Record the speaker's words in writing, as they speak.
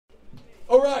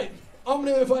All right, I'm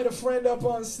gonna invite a friend up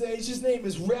on stage. His name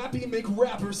is Rappy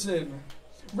McRapperson.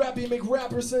 Rappy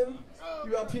McRapperson,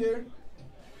 you up here?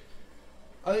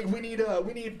 I think we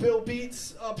need Bill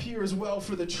Beats up here as well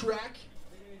for the track.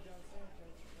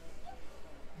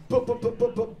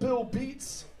 Bill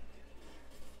Beats.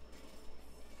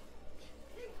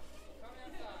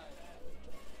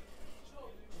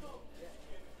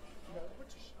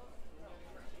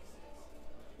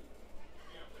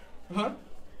 Huh?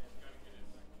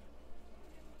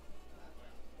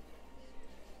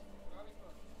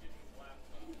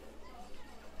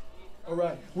 All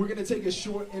right, we're gonna take a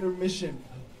short intermission.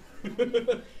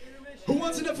 Who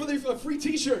wants it up for a free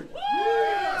T-shirt?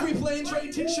 Free play and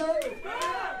trade T-shirt.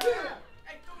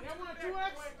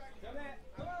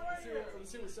 Let's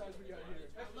see what size we got here.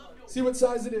 See what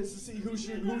size it is to see who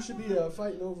should be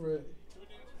fighting over it.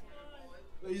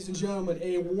 Ladies and gentlemen,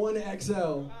 a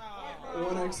 1XL.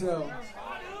 1XL.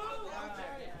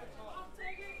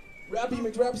 Rappy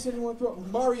McRapperson, you want to throw?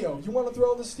 Mario, you want to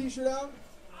throw this T-shirt out?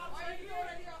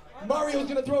 Mario's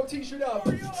gonna throw a T-shirt out.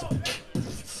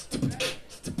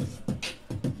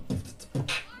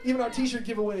 Even our T-shirt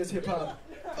giveaway is hip hop.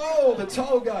 Oh, the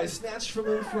tall guy snatched from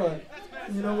in front.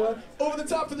 You know what? Over the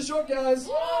top for the short guys.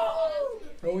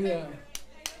 Oh yeah.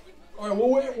 All right,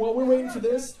 while we're waiting for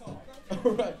this.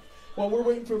 All right. While we're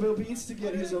waiting for Bill Beats to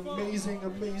get his amazing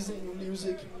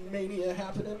music mania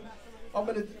happening, we're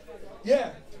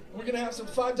gonna have some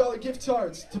 $5 gift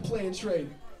cards to play and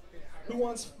trade. Who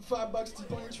wants $5 to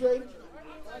play and trade?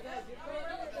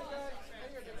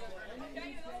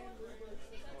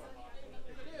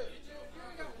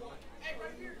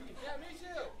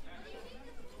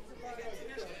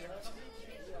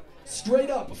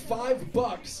 Straight up,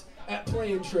 $5 at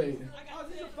play and trade.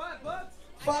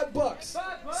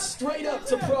 $5. Straight up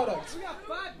to product.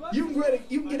 You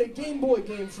can get a Game Boy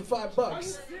game for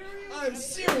 $5. I'm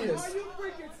serious.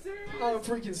 I'm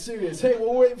freaking serious. Hey,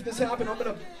 while we're waiting for this to happen, I'm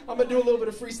gonna do a little bit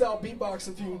of freestyle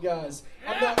beatboxing for you guys.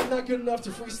 I'm not good enough to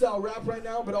freestyle rap right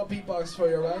now, but I'll beatbox for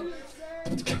you, alright?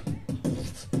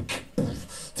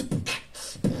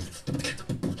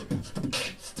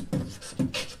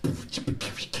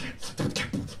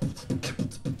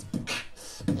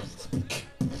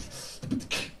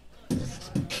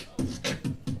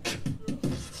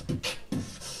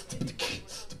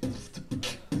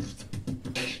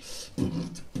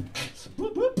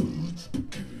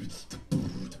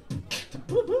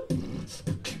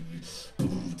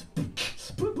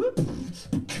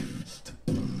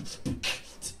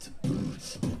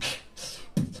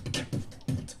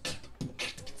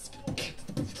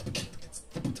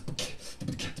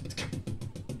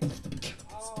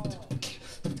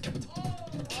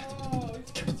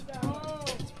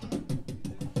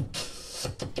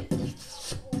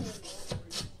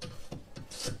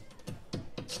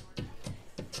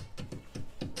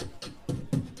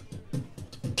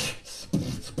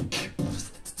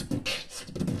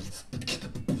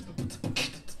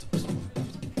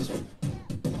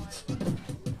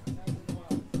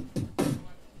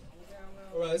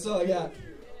 Alright, that's all I got.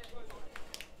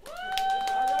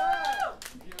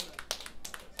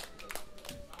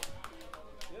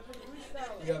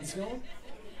 You got this going?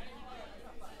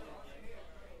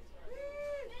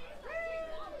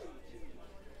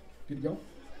 Good to go?